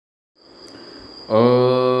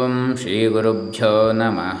ಓಂ ಶ್ರೀ ಗುರುಭ್ಯೋ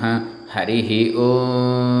ನಮಃ ಹರಿ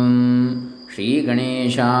ಓಂ ಶ್ರೀ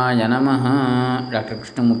ಗಣೇಶಾಯ ನಮಃ. ಡಾಕ್ಟರ್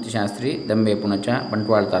ಕೃಷ್ಣಮೂರ್ತಿ ಶಾಸ್ತ್ರಿ, ದಂಬೆ ಪುಣಚ,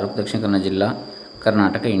 ಬಂಟ್ವಾಳ ತಾಲೂಕು, ದಕ್ಷಿಣ ಕನ್ನಡ ಜಿಲ್ಲಾ,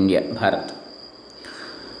 Karnataka, India, Bharat.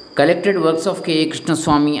 Collected works of K.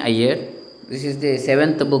 Krishnaswamy Aiyer. This is the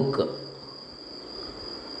seventh book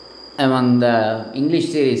among the English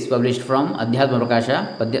series published from Adhyatma Prakasha,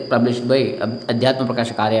 published by Adhyatma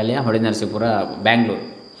Prakasha Karyalaya, Hodi Narsipura, Bangalore.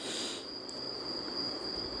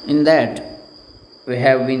 In that, we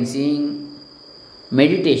have been seeing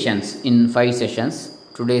meditations in 5 sessions.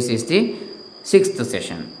 Today's is the 6th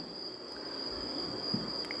session.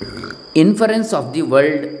 Inference of the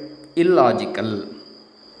world illogical.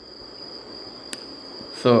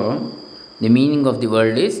 So, the meaning of the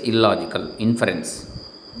world is illogical. Inference,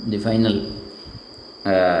 the final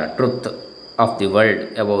truth of the world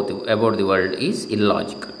about the world is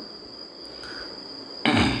illogical.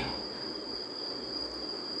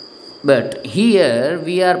 But here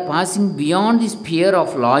we are passing beyond the sphere of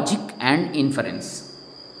logic and inference.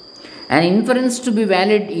 An inference to be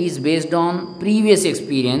valid is based on previous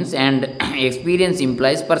experience, and experience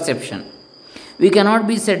implies perception. We cannot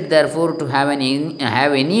be said, therefore, to have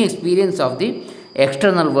any experience of the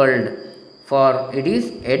external world, for it is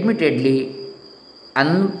admittedly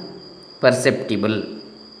unperceptible.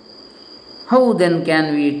 How then can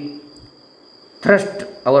we thrust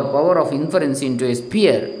our power of inference into a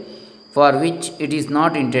sphere for which it is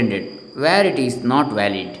not intended, where it is not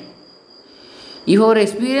valid? If our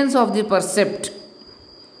experience of the percept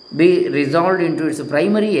be resolved into its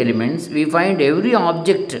primary elements, we find every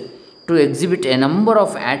object to exhibit a number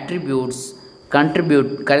of attributes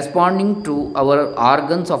corresponding to our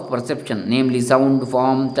organs of perception, namely sound,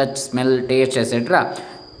 form, touch, smell, taste, etc.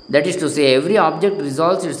 That is to say, every object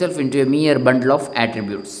resolves itself into a mere bundle of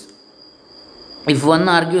attributes. If one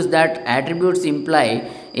argues that attributes imply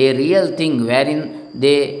a real thing wherein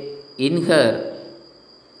they infer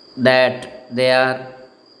that they are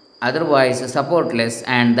otherwise supportless,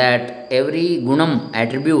 and that every gunam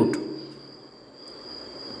attribute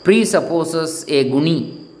presupposes a guni,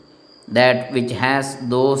 that which has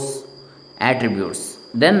those attributes,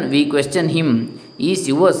 then we question him: is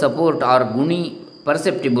your support or guni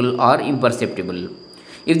perceptible or imperceptible?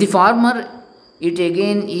 If the former, it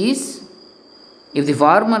again is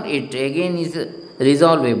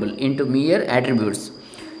resolvable into mere attributes.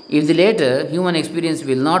 If the latter, human experience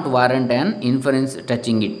will not warrant an inference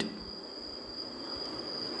touching it.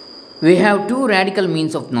 We have two radical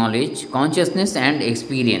means of knowledge: consciousness and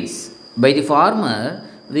experience. By the former,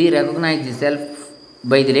 we recognize the self;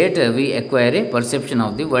 by the latter, we acquire a perception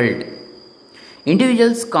of the world.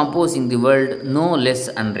 Individuals composing the world no less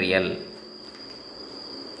unreal.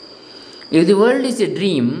 If the world is a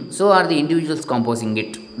dream, so are the individuals composing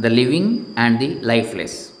it, the living and the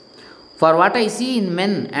lifeless. For what I see in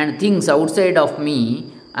men and things outside of me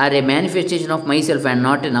are a manifestation of myself, and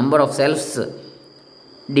not a number of selves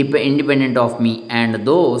independent of me, and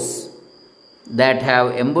those that have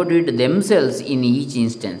embodied themselves in each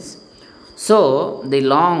instance. So the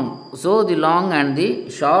long and the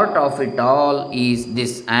short of it all is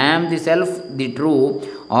this: I am the self, the true;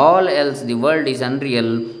 all else, the world is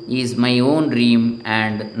unreal, is my own dream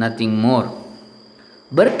and nothing more.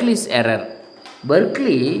 Berkeley's error.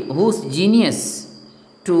 Berkeley, whose genius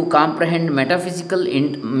to comprehend metaphysical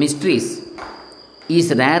mysteries is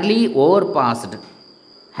rarely overpassed,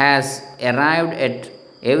 has arrived at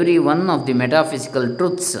every one of the metaphysical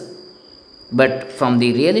truths, but from the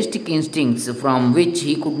realistic instincts from which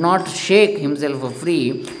he could not shake himself free,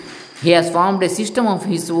 he has formed a system of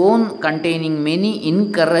his own containing many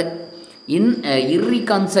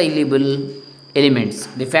irreconcilable elements.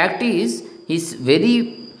 The fact is, his very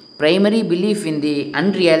primary belief in the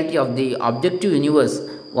unreality of the objective universe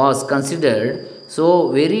was considered so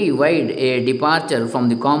very wide a departure from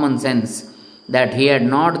the common sense that he had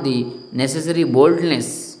not the necessary boldness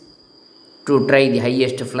to try the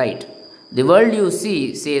highest flight. The world you see,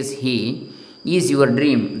 says he, is your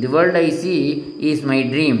dream. The world I see is my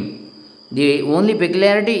dream. The only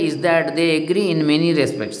peculiarity is that they agree in many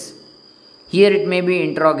respects. Here it may be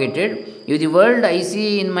interrogated: if the world I see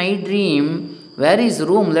in my dream, where is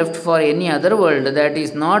room left for any other world that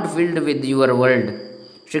is not filled with your world?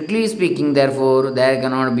 Strictly speaking, therefore, there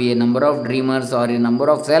cannot be a number of dreamers or a number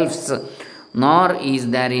of selves, nor is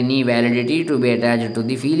there any validity to be attached to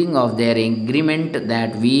the feeling of their agreement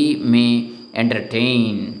that we may entertain.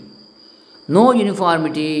 No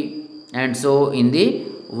uniformity, and so in the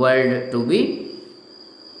world to be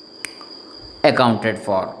accounted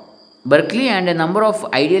for. Berkeley and a number of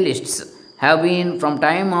idealists have been from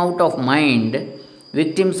time out of mind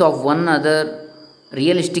victims of one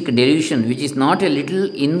realistic delusion, which is not a little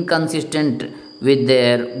inconsistent with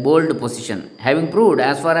their bold position. Having proved,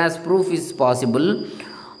 as far as proof is possible,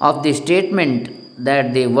 of the statement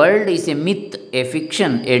that the world is a myth, a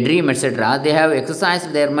fiction, a dream, etc., they have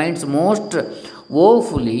exercised their minds most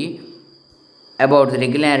woefully about the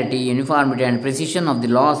regularity, uniformity, and precision of the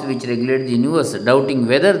laws which regulate the universe, doubting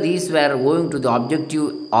whether these were owing to the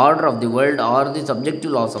objective order of the world or the subjective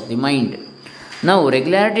laws of the mind. Now,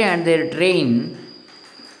 regularity and their train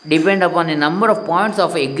depend upon a number of points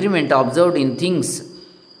of agreement observed in things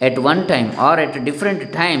at one time or at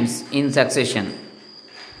different times in succession.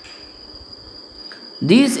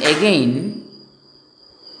 These again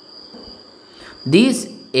these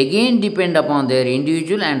again depend upon their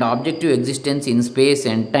individual and objective existence in space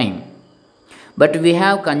and time. But we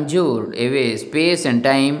have conjured away space and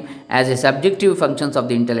time as a subjective functions of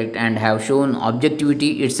the intellect and have shown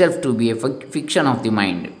objectivity itself to be a fiction of the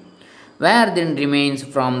mind. Where then remains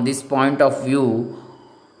from this point of view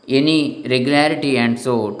any regularity and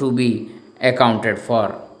so to be accounted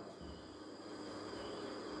for?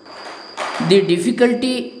 The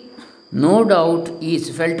difficulty, no doubt, is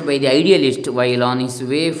felt by the idealist while on his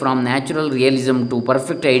way from natural realism to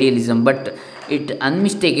perfect idealism, but it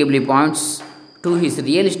unmistakably points to his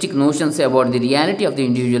realistic notions about the reality of the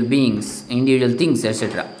individual beings, individual things,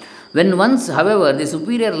 etc. When once, however, the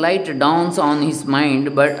superior light dawns on his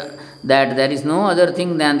mind, but that there is no other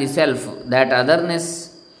thing than the self, that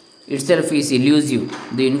otherness itself is elusive,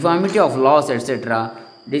 the uniformity of laws, etc.,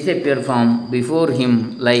 disappear from before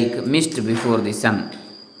him like mist before the sun.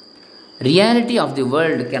 Reality of the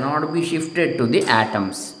world cannot be shifted to the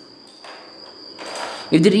atoms.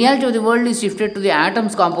 If the reality of the world is shifted to the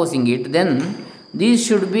atoms composing it, then these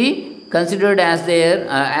should be considered as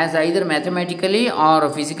as either mathematically or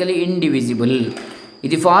physically indivisible.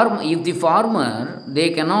 If the former,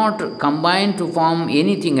 they cannot combine to form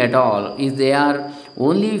anything at all. If they are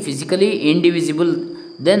only physically indivisible,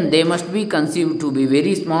 then they must be conceived to be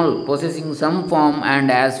very small, possessing some form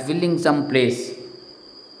and as filling some place,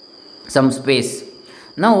 some space.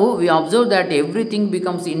 Now we observe that everything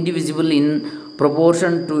becomes indivisible in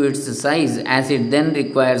proportion to its size, as it then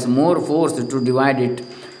requires more force to divide it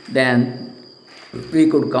than we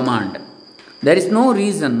could command. There is no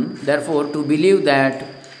reason, therefore, to believe that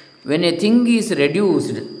when a thing is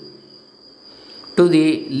reduced to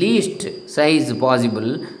the least size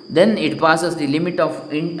possible, then it passes the limit of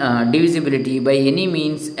divisibility by any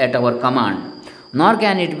means at our command. Nor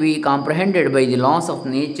can it be comprehended by the laws of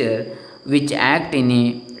nature which act in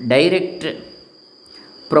a direct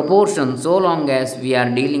proportion so long as we are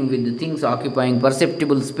dealing with the things occupying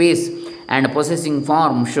perceptible space and possessing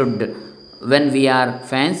form should, when we are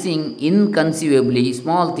fancying inconceivably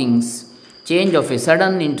small things, change of a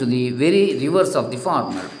sudden into the very reverse of the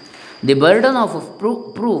former. The burden of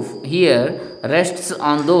proof here rests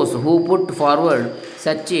on those who put forward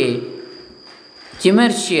such a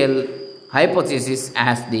chimerical hypothesis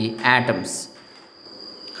as the atoms.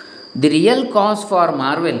 The real cause for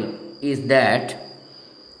marvel is that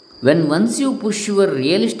when once you push your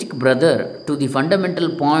realistic brother to the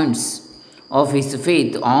fundamental points of his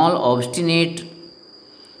faith, all obstinate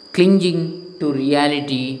clinging to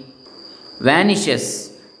reality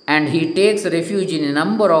vanishes and he takes refuge in a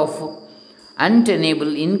number of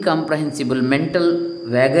untenable, incomprehensible mental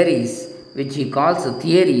vagaries which he calls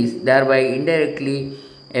theories, thereby indirectly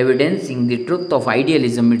evidencing the truth of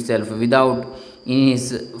idealism itself without, in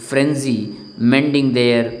his frenzy, mending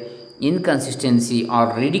their inconsistency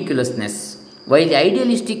or ridiculousness. While the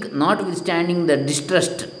idealistic, notwithstanding the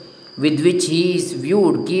distrust with which he is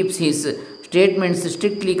viewed, keeps his statements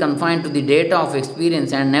strictly confined to the data of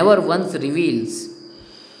experience and never once reveals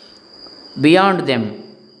beyond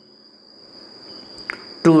them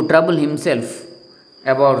to trouble himself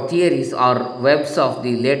about theories or webs of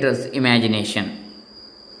the latter's imagination.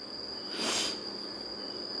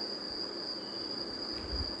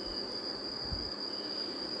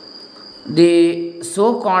 The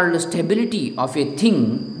so called stability of a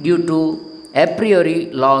thing due to a priori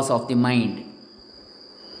laws of the mind.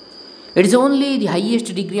 It is only the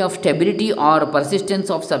highest degree of stability or persistence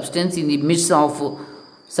of substance in the midst of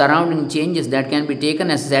surrounding changes that can be taken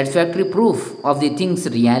as satisfactory proof of the thing's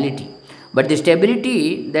reality. But the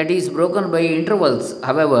stability that is broken by intervals,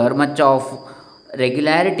 however much of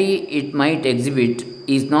regularity it might exhibit,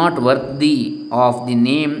 is not worthy of the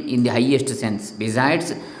name in the highest sense.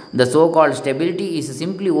 Besides, the so called stability is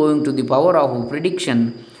simply owing to the power of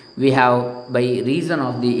prediction we have by reason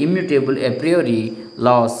of the immutable a priori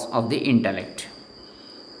laws of the intellect.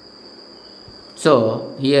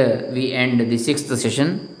 So, here we end the sixth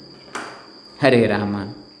session. Hare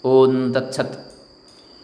Rahman. Om Tat Sat.